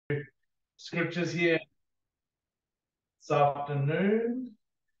Scriptures here this afternoon.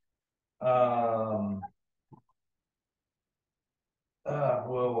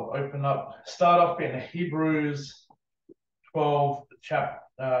 We'll start off in Hebrews 12,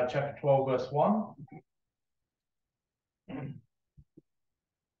 chapter 12, verse 1.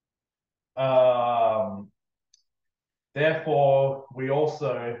 Therefore, we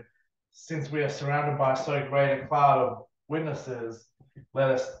also, since we are surrounded by so great a cloud of witnesses, let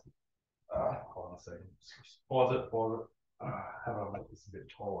us, hold on a second, pause it. How do I make this a bit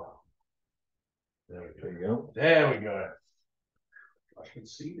taller? There we go. There we go. I can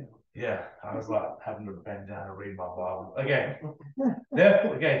see now. Yeah, I was like having to bend down and read my Bible. Okay.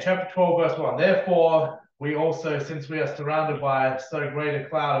 Therefore, chapter 12, verse 1. Therefore, we also, since we are surrounded by so great a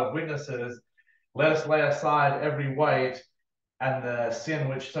cloud of witnesses, let us lay aside every weight and the sin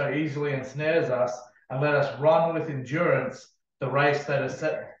which so easily ensnares us, and let us run with endurance the race that is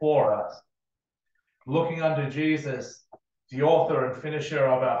set before us. Looking unto Jesus, the author and finisher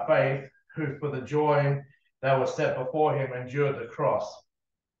of our faith, who for the joy that was set before him endured the cross,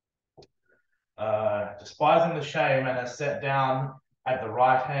 despising the shame, and has sat down at the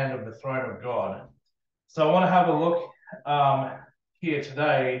right hand of the throne of God. So I want to have a look here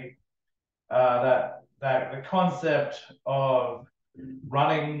today that the concept of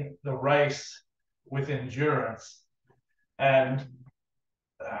running the race with endurance, and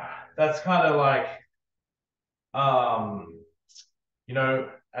that's kind of like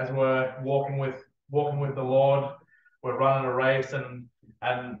as we're walking with the Lord, we're running a race, and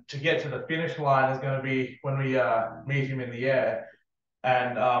to get to the finish line is going to be when we meet him in the air.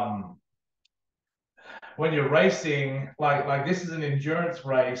 And when you're racing, like this is an endurance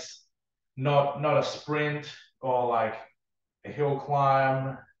race, not a sprint or like a hill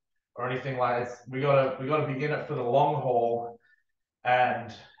climb or anything like this. We gotta be in it for the long haul,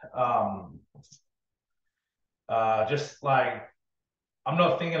 and just like I'm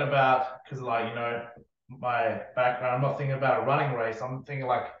not thinking about, because my background, I'm not thinking about a running race. I'm thinking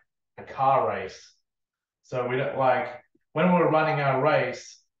like a car race. So we don't when we're running our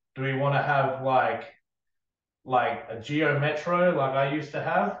race, do we want to have like a Geo Metro like I used to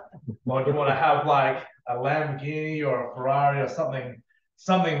have, or do you want to have like a Lamborghini or a Ferrari or something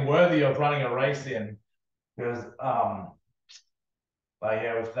worthy of running a race in? Because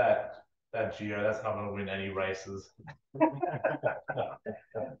with that Geo, that's not going to win any races. It's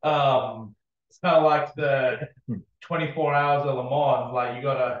kind of like the 24 hours of Le Mans. Like you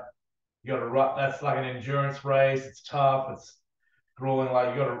gotta run. That's like an endurance race. It's tough. It's grueling.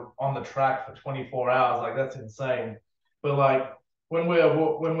 Like you gotta on the track for 24 hours. Like that's insane. But like when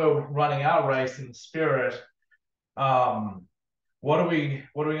we're running our race in the spirit, what are we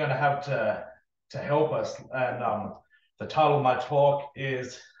going to have to help us? And the title of my talk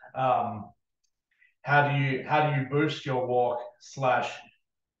is how do you boost your walk /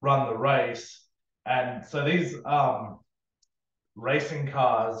 run the race? And so these racing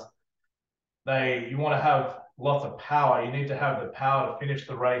cars, you want to have lots of power. You need to have the power to finish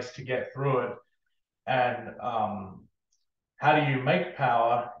the race, to get through it. And how do you make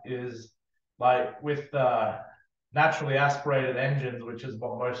power is like with naturally aspirated engines, which is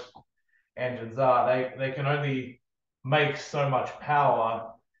what most engines are. They can only make so much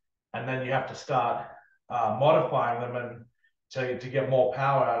power, and then you have to start modifying them and to get more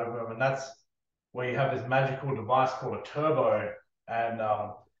power out of them. And that's where you have this magical device called a turbo, and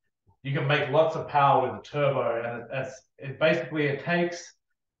you can make lots of power with a turbo. And it takes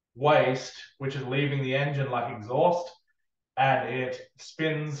waste, which is leaving the engine like exhaust, and it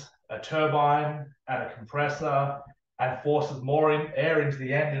spins a turbine and a compressor and forces more air into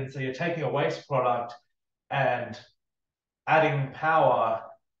the engine. So you're taking a waste product and adding power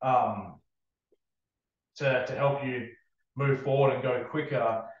to help you move forward and go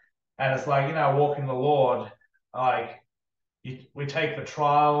quicker. And it's like, walking the Lord, like we take the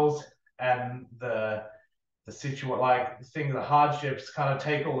trials and the hardships, kind of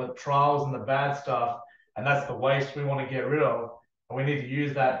take all the trials and the bad stuff, and that's the waste we want to get rid of. And we need to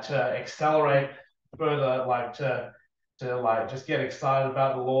use that to accelerate further, to just get excited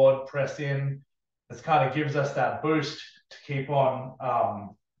about the Lord, press in. This kind of gives us that boost to keep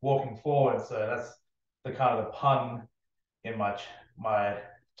on walking forward. So that's the kind of the pun in my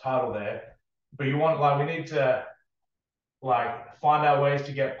title there. But we need to find our ways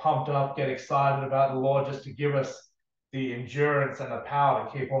to get pumped up, get excited about the Lord, just to give us the endurance and the power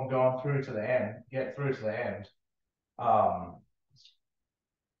to keep on going through to the end, get through to the end.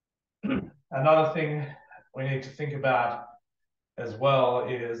 Another thing we need to think about as well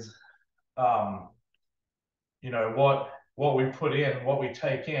is, what we put in, what we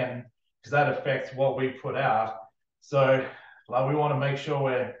take in, because that affects what we put out. So like we want to make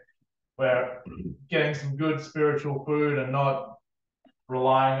sure we're getting some good spiritual food and not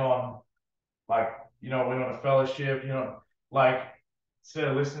relying on, like, we want a fellowship, like instead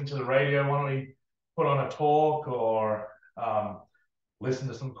of listening to the radio, why don't we put on a talk or listen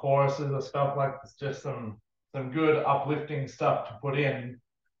to some choruses or stuff like this, just some good uplifting stuff to put in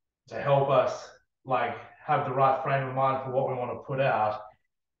to help us like have the right frame of mind for what we want to put out.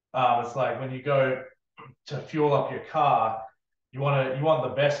 It's like when you go to fuel up your car, you want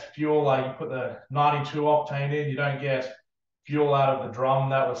the best fuel. Like you put the 92 octane in, you don't get fuel out of the drum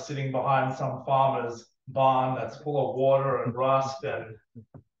that was sitting behind some farmer's barn that's full of water and rust. And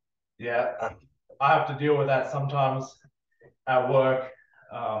yeah, I have to deal with that sometimes at work.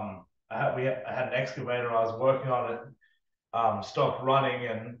 I had an excavator, I was working on it, stopped running,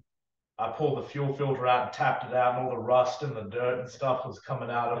 and I pulled the fuel filter out and tapped it out, and all the rust and the dirt and stuff was coming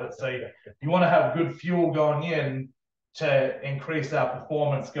out of it. So you want to have good fuel going in to increase our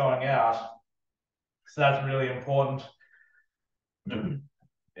performance going out. So that's really important in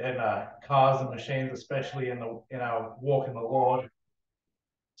cars and machines, especially in our walk in the Lord.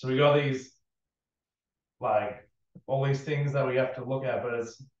 So we got these, like, all these things that we have to look at, but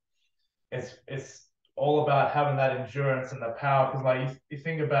it's all about having that endurance and the power. Because like you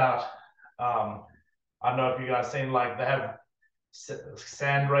think about, I don't know if you guys seen, like they have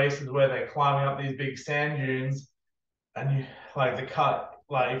sand races where they're climbing up these big sand dunes, and you like the cut,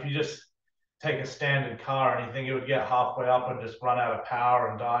 like if you just take a standard car or anything, it would get halfway up and just run out of power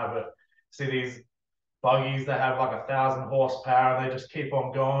and die. But see these buggies that have like 1,000 horsepower, and they just keep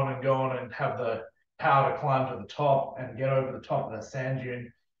on going and going and have the power to climb to the top and get over the top of the sand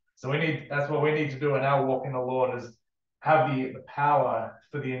dune. So that's what we need to do in our walk in the Lord, is have the power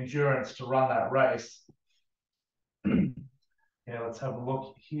for the endurance to run that race. Yeah, let's have a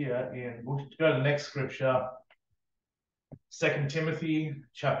look here. We'll go to the next scripture, 2 Timothy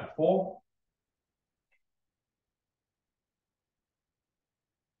chapter 4.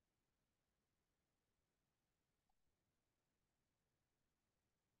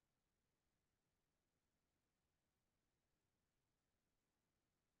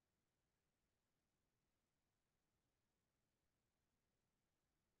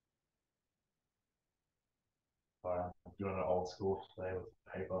 Sorry, I'm doing it old school today with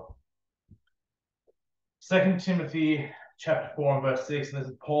paper. 2 Timothy chapter 4 and verse 6, and this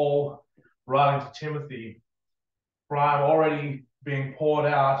is Paul writing to Timothy. For I am already being poured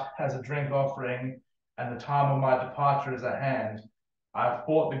out as a drink offering, and the time of my departure is at hand. I have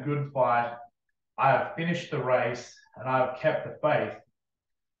fought the good fight, I have finished the race, and I have kept the faith.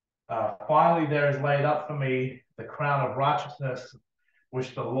 Finally, there is laid up for me the crown of righteousness,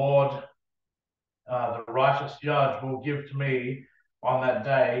 which the Lord, the righteous judge, will give to me on that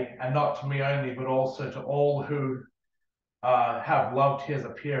day, and not to me only, but also to all who have loved his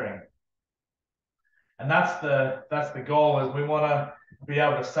appearing. And that's the goal, is we want to be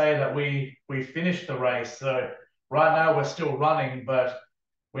able to say that we finished the race. So right now we're still running, but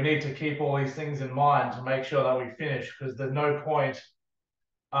we need to keep all these things in mind to make sure that we finish, because there's no point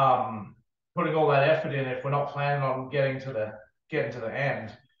putting all that effort in if we're not planning on getting to the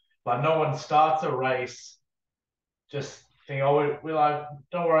end. Like no one starts a race just think, oh, we like,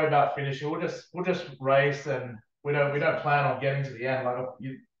 don't worry about finishing. We'll just race, and we don't plan on getting to the end. Like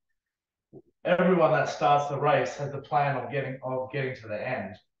everyone that starts the race has the plan of getting to the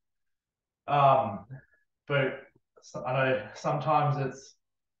end. But I know sometimes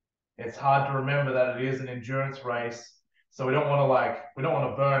it's hard to remember that it is an endurance race. So we don't want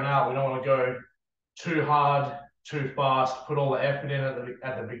to burn out. We don't want to go too hard, too fast, put all the effort in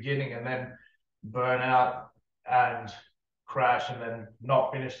at the beginning, and then burn out and crash and then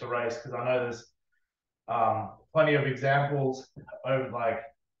not finish the race. Because I know there's plenty of examples over, like,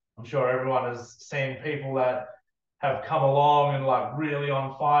 I'm sure everyone has seen people that have come along and like really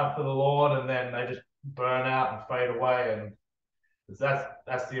on fire for the Lord, and then they just burn out and fade away. And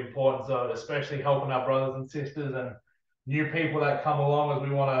that's the importance of it, especially helping our brothers and sisters and new people that come along, as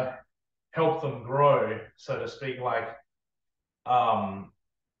we want to help them grow, so to speak. Like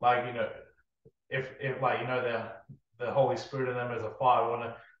if like the Holy Spirit in them as a fire, we want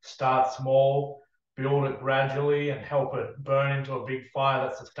to start small, build it gradually, and help it burn into a big fire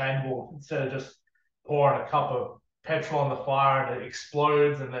that's sustainable, instead of just pouring a cup of petrol on the fire and it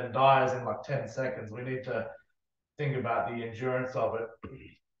explodes and then dies in like 10 seconds. We need to think about the endurance of it.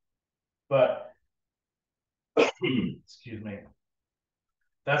 But excuse me,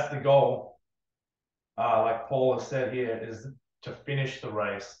 that's the goal. Like Paul has said here, is to finish the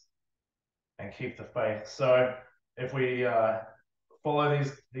race and keep the faith. So if we follow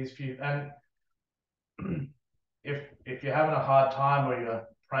these few, and if you're having a hard time or you're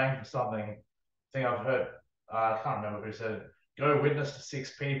praying for something, I think I've heard, I can't remember who said it, go witness to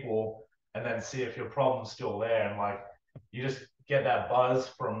 6 people and then see if your problem's still there. And like, you just get that buzz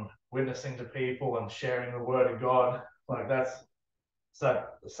from witnessing to people and sharing the word of God. Like, that's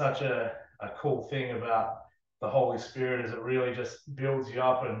such a cool thing about the Holy Spirit, is it really just builds you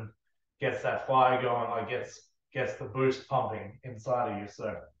up and gets that fire going, like gets the boost pumping inside of you.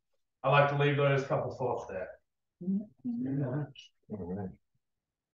 So I like to leave those couple thoughts there. Yeah. All right.